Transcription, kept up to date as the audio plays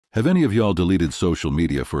Have any of y'all deleted social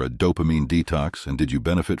media for a dopamine detox, and did you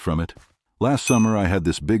benefit from it? Last summer, I had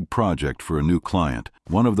this big project for a new client,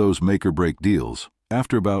 one of those make-or-break deals.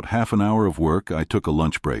 After about half an hour of work, I took a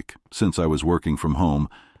lunch break. Since I was working from home,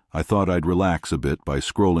 I thought I'd relax a bit by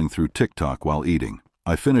scrolling through TikTok while eating.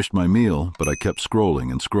 I finished my meal, but I kept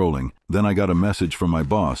scrolling and scrolling. Then I got a message from my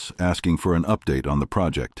boss asking for an update on the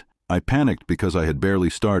project. I panicked because I had barely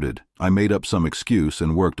started. I made up some excuse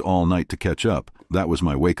and worked all night to catch up. That was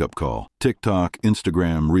my wake-up call. TikTok,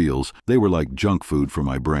 Instagram, Reels, they were like junk food for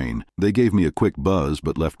my brain. They gave me a quick buzz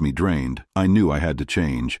but left me drained. I knew I had to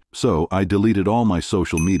change. So I deleted all my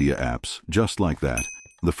social media apps, just like that.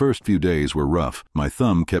 The first few days were rough. My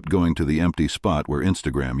thumb kept going to the empty spot where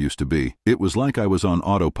Instagram used to be. It was like I was on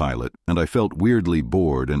autopilot, and I felt weirdly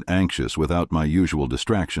bored and anxious without my usual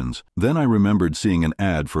distractions. Then I remembered seeing an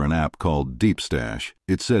ad for an app called Deepstash.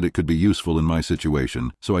 It said it could be useful in my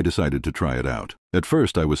situation, so I decided to try it out. At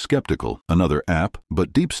first I was skeptical, another app,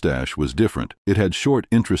 but Deepstash was different. It had short,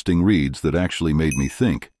 interesting reads that actually made me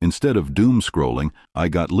think. Instead of doom scrolling, I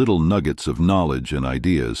got little nuggets of knowledge and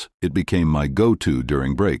ideas. It became my go-to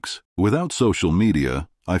during breaks. Without social media,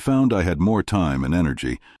 I found I had more time and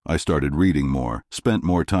energy. I started reading more, spent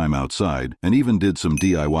more time outside, and even did some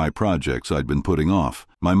DIY projects I'd been putting off.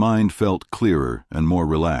 My mind felt clearer and more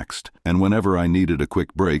relaxed, and whenever I needed a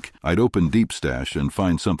quick break, I'd open Deepstash and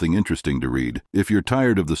find something interesting to read. If you're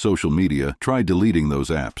tired of the social media, try deleting those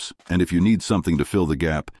apps. And if you need something to fill the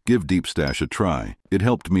gap, give Deepstash a try. It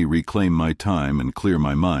helped me reclaim my time and clear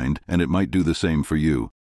my mind, and it might do the same for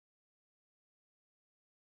you.